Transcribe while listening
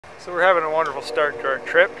So we're having a wonderful start to our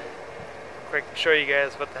trip. Quick, show you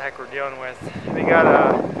guys what the heck we're dealing with. We got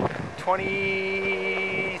a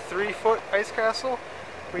 23-foot ice castle.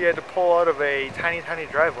 We had to pull out of a tiny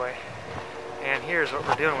driveway. And here's what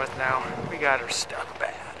we're dealing with now. We got her stuck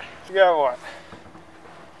bad. We got what?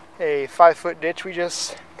 A 5-foot ditch we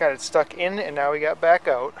just got it stuck in, and now we got back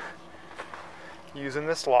out using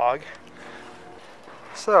this log.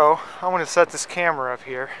 So I'm going to set this camera up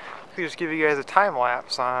here. I'll just give you guys a time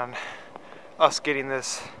lapse on us getting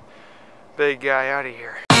this big guy out of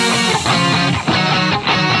here.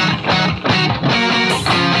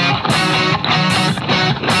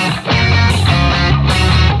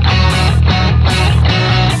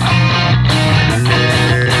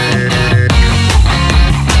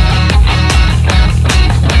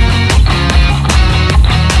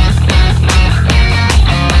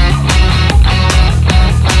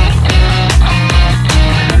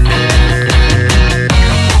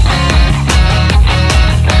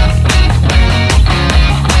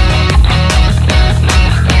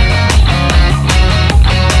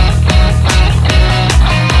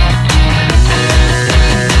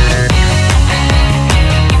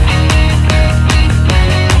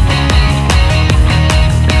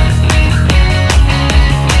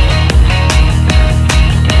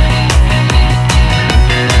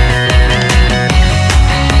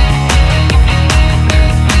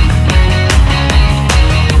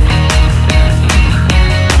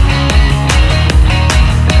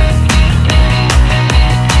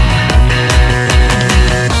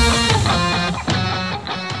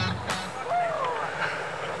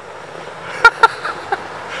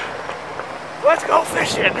 Let's go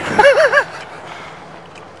fishing!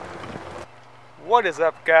 What is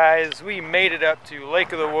up, guys? We made it up to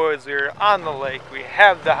Lake of the Woods. We're on the lake. We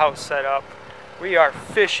have the house set up. We are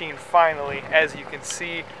fishing finally. As you can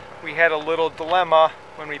see, we had a little dilemma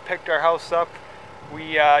when we picked our house up.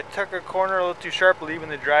 We took a corner a little too sharp leaving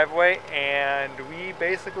the driveway, and we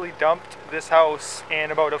basically dumped this house in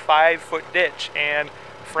about a 5-foot ditch and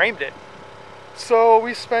framed it. So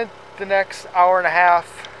we spent the next hour and a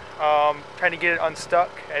half trying to get it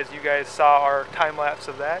unstuck. As you guys saw our time lapse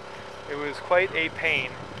of that, it was quite a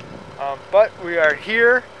pain, but we are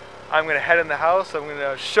here. I'm gonna head in the house. I'm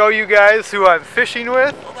gonna show you guys who I'm fishing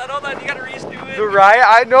with. Hold on, you gotta redo it. The riot,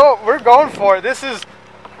 I know, we're going for it. This is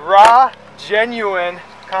raw, genuine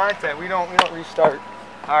content. We don't restart.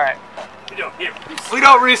 All right. We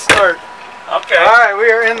don't restart. Okay. All right,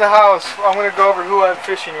 we are in the house. I'm gonna go over who I'm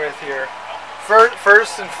fishing with here.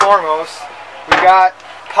 First and foremost, we got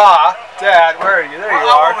Pa, Dad, where are you? There you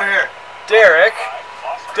are. Over here. Derek.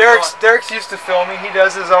 Derek's used to filming. He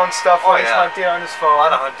does his own stuff when he's hunting on his phone. A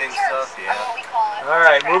lot of hunting stuff, yeah. All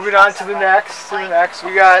right, moving on to the next. We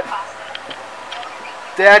got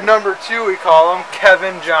Dad number 2, we call him,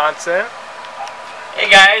 Kevin Johnson. Hey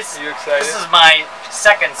guys. Are you excited? This is my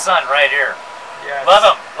second son right here. Yes. Love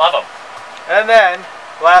him. And then,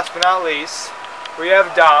 last but not least, we have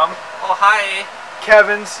Dom. Oh, hi.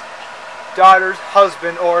 Kevin's daughter's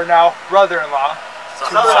husband, or now brother-in-law.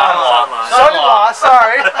 Son-in-law,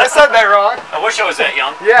 sorry. I said that wrong. I wish I was that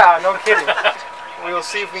young. Yeah, no kidding. We will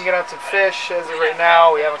see if we can get on some fish. As of right now,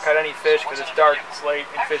 we haven't caught any fish because it's dark, it's late,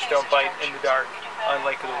 and fish don't bite in the dark on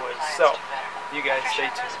Lake of the Woods. So, you guys stay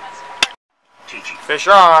tuned. Teaching. Fish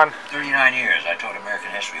on. 39 years. I taught American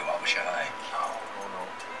history while we shy. Oh, no.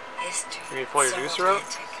 Can you pull your juicer out?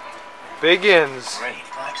 Biggins. Great.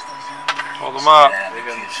 Hold them up. Yeah, the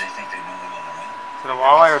kids, they think they know they're going to win. Is it a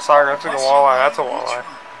walleye or sauger? That's like a walleye. That's a walleye.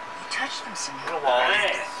 You touched them some more.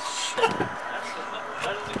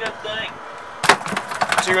 That's a good thing.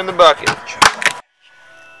 2 in the bucket.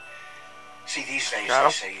 See, these days they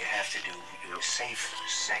say you have to do safe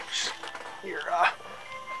sex. Here,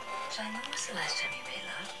 John, when was the last time you made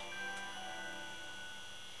love?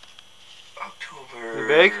 October You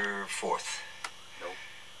big? 4th. Nope.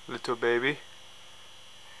 Little baby.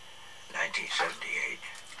 1978.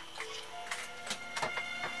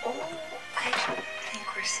 Oh, I don't think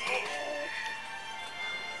we're safe.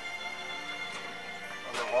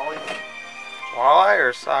 Walleye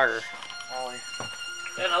or sauger? Walleye.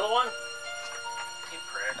 Another one? You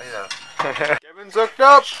prick. Yeah. Kevin's hooked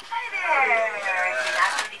up. Hi there. We're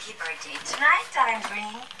not going to keep our date tonight. I'm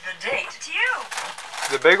bringing the date to you.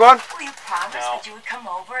 The big one? Well, you promised that you would come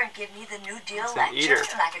over and give me the New Deal It's an lecture. eater.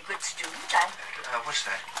 And like a good student, What's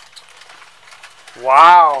that?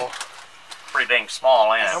 Wow. Pretty dang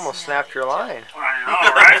small, ain't I it? almost snapped your line. I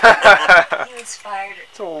know, right? you inspired it.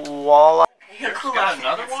 It's a walleye. You'll cool got off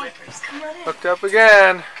another your one? slippers. Come on in. Hooked up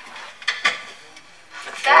again.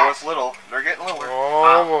 Oh, it's little. They're getting lower.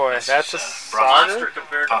 Oh boy, that's a Monster sauger.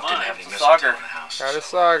 compared to Often mine. having It's a mistletoe sauger. in the house. Got a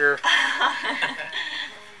sauger.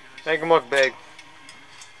 Make them look big.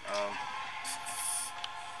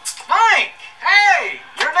 Mike! Hey!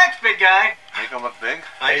 You're next, big guy. Make them look big.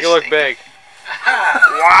 Make it look big.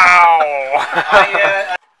 Wow!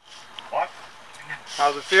 What?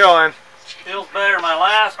 How's it feeling? Feels better than my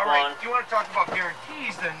last All one. right, you want to talk about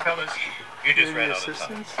guarantees then, fellas? You just ran out of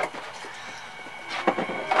time.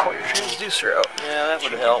 Pull your transducer out. Yeah, that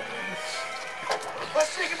would help.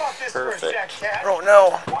 Let's think about this for a sec, Cat. Oh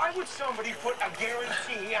no. Why would somebody put a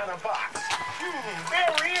guarantee on a box?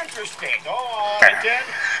 Very interesting. Oh, Ted.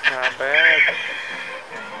 Not bad.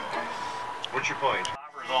 What's your point?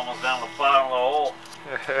 Bobber's almost down the bottom of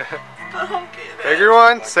Bigger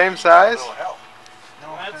one, same size. A little help.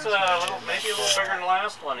 the hole. That's maybe a little bigger than the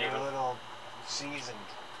last one even. A little seasoned.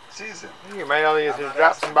 Season. You might only need to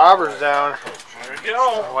drop some bobbers down. There we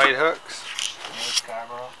go. White hooks.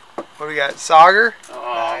 What do we got? Sauger?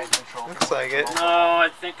 Oh, Looks like it. no, I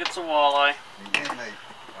think it's a walleye.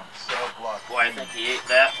 Boy, I think he ate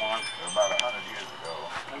that one. About 100 years ago.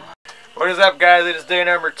 What is up, guys? It is day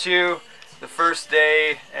number 2. The first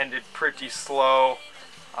day ended pretty slow.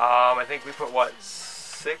 I think we put, what,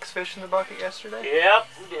 6 fish in the bucket yesterday? Yep,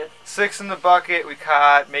 we did. 6 in the bucket. We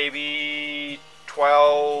caught maybe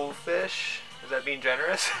 12 fish. Is that being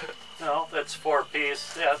generous? No, that's 4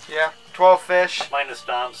 apiece. Yes. Yeah, 12 fish. Minus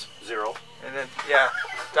Dom's 0. And then, yeah,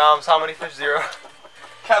 Dom's how many fish? 0.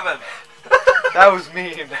 Kevin. That was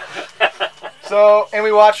mean. So, and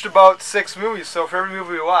we watched about 6 movies. So for every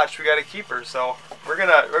movie we watched, we got a keeper. So we're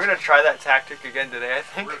gonna try that tactic again today, I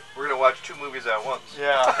think. We're gonna watch 2 movies at once.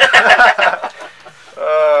 Yeah.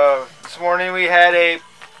 This morning we had a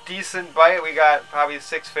decent bite. We got probably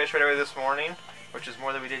 6 fish right away this morning, which is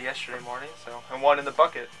more than we did yesterday morning. So, and 1 in the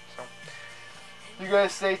bucket. So you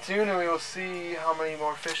guys stay tuned, and we will see how many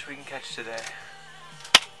more fish we can catch today.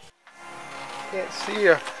 Can't see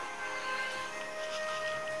ya.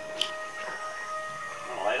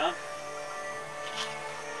 Light on?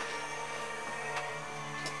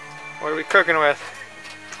 What are we cooking with?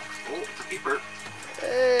 Oh, it's a keeper.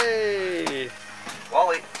 Hey!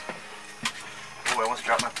 Wally. Oh, I almost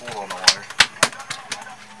dropped my pool in the water.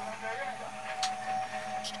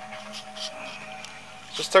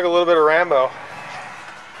 Just took a little bit of Rambo.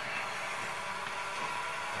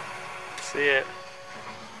 See it.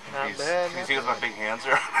 Not bad. Can you see my big hands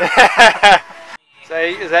there?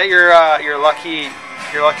 Is that your lucky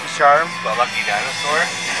charm? The lucky dinosaur.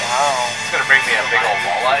 Wow. It's gonna bring me a big old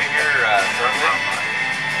walleye here shortly.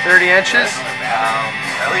 30 inches?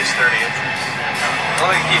 At least 30 inches. I'm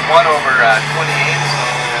only keep one over 28, so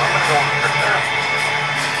I'm gonna go for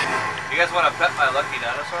 30. You guys want to pet my lucky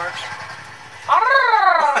dinosaur?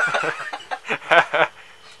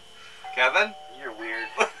 Kevin? You're weird.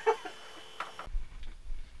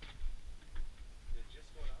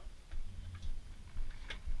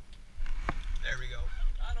 There we go.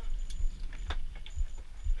 Got him.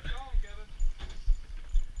 Go on, Kevin.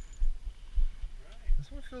 This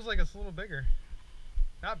one feels like it's a little bigger.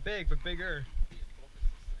 Not big, but bigger.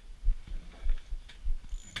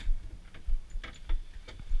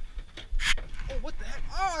 Oh, what the heck?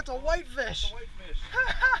 Oh, it's a whitefish! It's a whitefish.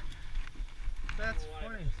 That's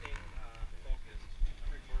funny.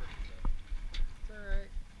 It's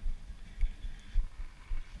alright.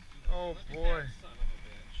 Oh boy.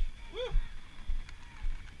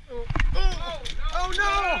 Oh, oh, oh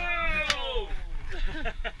no!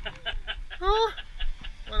 Oh,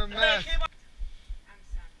 what a mess.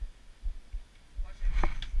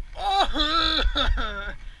 Oh!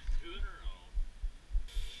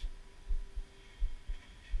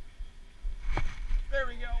 There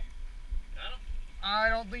we go. Got him? I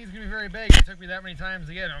don't think he's gonna be very big. It took me that many times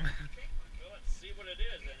to get him. Well, let's see what it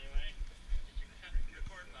is anyway.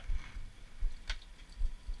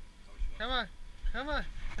 Come on, come on.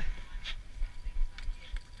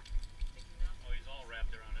 Oh, he's all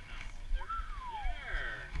wrapped around it now.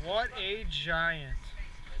 There. What a giant.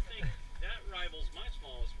 I think that rivals my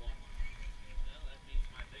smallest one. Well, that beats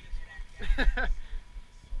my biggest one.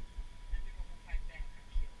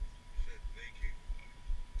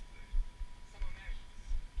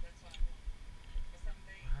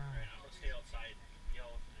 Right, I'm gonna stay outside.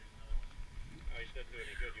 Yell if there's another one. Oh, he doesn't do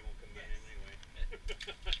any good. You won't come in anyway.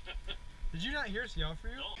 Did you not hear us yell for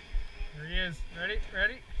you? No. There he is. Ready?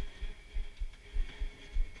 Ready?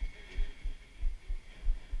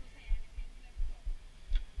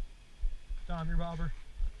 Dom, your bobber.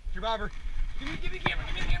 Your bobber. Give me the camera.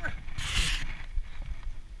 Give me the camera.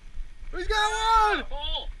 He's got one!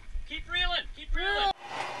 Oh, keep reeling. Keep reeling.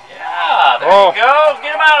 Yeah, there you go.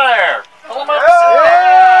 Get him out of there. Pull him up. Yeah!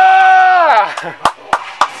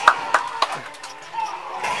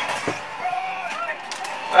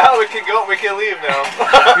 Well, we can leave now.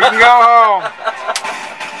 We can go home.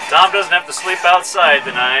 Tom doesn't have to sleep outside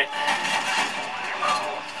tonight.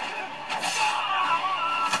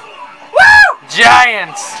 Woo!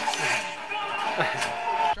 Giants!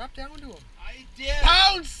 Drop down to him. I did.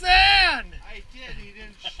 Pound sand! I did. He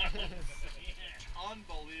didn't.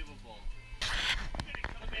 Unbelievable.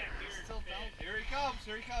 He's still down. Here he comes.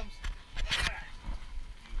 Here he comes.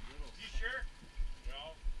 You sure?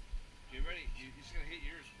 No. Get ready. He's gonna hit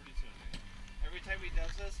yours pretty soon. Every time he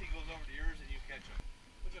does this, he goes over to yours and you catch him.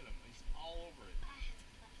 Look at him. He's all over it.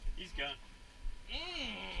 He's gone.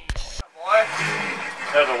 Boy.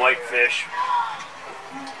 They're the whitefish.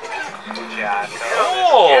 John.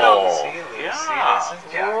 Oh! Get him. See, Yeah. this is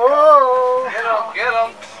John. Whoa! Get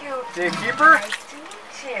him. Cute. Did you keep her?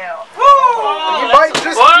 Too. You might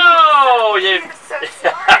just Whoa! You So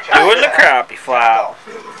smart. doing the crappie flap.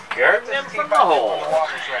 Guarding him from the hole. The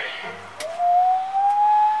water's ready.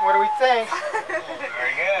 What do we think?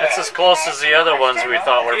 Very good. That's as close as the other ones we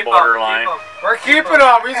thought were Keep 'em, borderline. keep 'em. We're keeping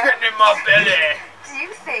him. He's getting in my belly. Do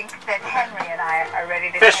you think that Henry and I are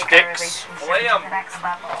ready to Fish take our sticks. relationship Flay to 'em. the next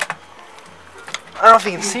level? I don't know if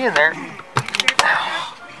you can see in there. And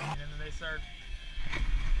then they start.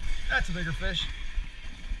 That's a bigger fish.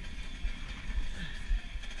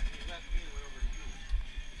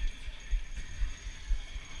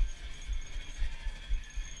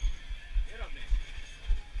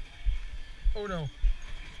 Oh no.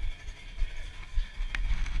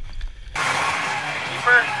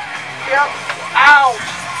 Keeper. Yep. Ouch.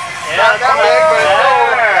 Yeah, Not that big, but it's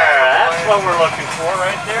over. that's what we're looking for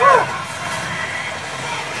right there.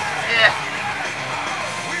 Yeah.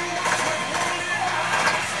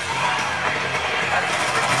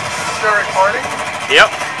 Still recording? Yep.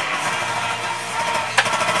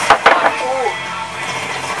 Ooh.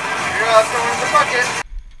 You're throwing the bucket.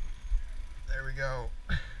 There we go.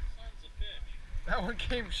 That one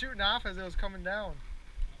came shooting off as it was coming down.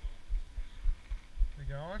 We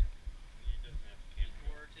going?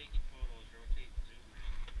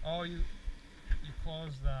 Oh, you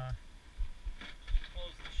closed the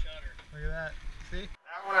shutter. Look at that. See?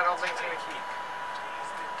 That one I don't think it's going to keep.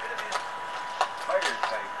 Tiger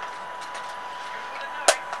tank.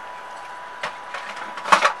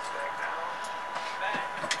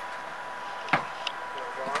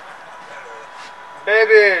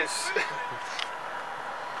 Babies.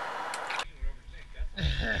 No,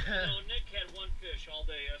 Nick had one fish all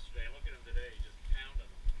day yesterday. Look at him today, just pounding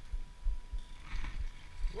them.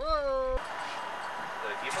 Whoa!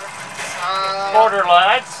 The keeper?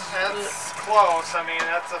 Borderline. That's close. I mean,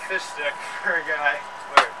 that's a fish stick for a guy.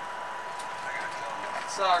 Where?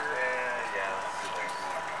 Sauger. Yeah.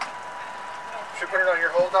 Should we put it on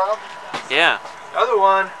your hold, Dom? Yeah. Other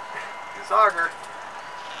one. Sauger.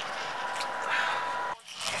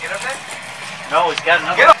 Get up there. No, he's got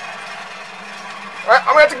another. Get up. Alright,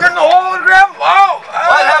 I'm going to have to get in the hole and grab him. Oh!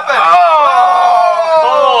 What happened?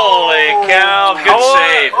 Holy cow! Good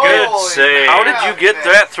save. Good Holy save. cow. How did you get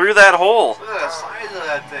that through that hole? Look at the size of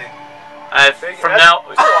that thing. From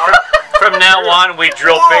now on, we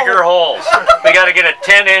drill bigger holes. We got to get a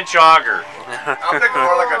 10-inch auger. I'm thinking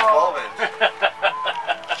more like a 12-inch.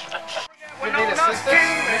 You need assistance?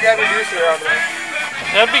 You got a reducer on there.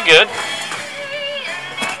 That'd be good.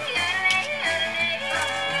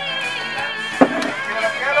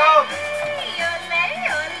 Get him!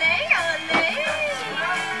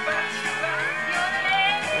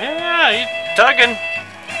 Yeah, he's tugging.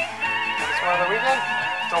 This one of the weekend?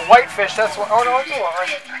 It's a whitefish, that's what. Oh no, it's a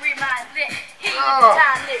white.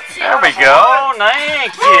 There we go.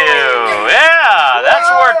 Thank you. Yeah, that's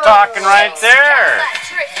what we're talking right there.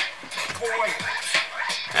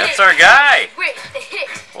 That's our guy.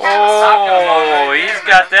 Oh, he's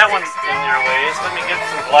got that one in your ways. Let me get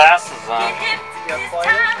some glasses on.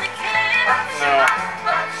 No.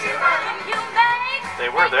 They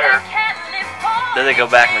were there. Did they go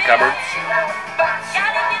back in the cupboard?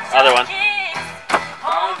 Other one.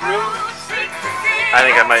 I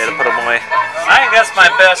think I might have put them away. I think that's my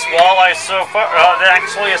best walleye so far.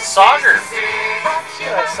 Actually, a sauger.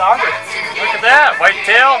 Yeah, sauger. Look at that.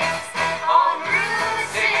 Whitetail.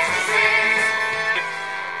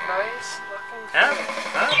 Nice looking. Yeah.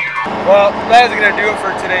 Huh? Well, that is going to do it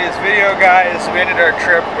for today's video, guys. We ended our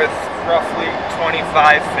trip with roughly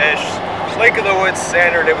 25 fish. Lake of the Woods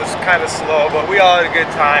standard, it was kind of slow, but we all had a good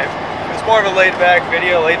time. It was more of a laid-back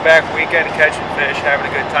video, laid-back weekend, catching fish, having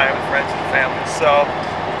a good time with friends and family. So,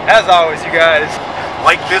 as always, you guys,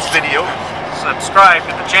 Like this video, subscribe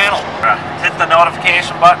to the channel. Hit the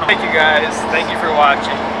notification button. Thank you guys. Thank you for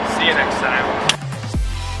watching. See you next time.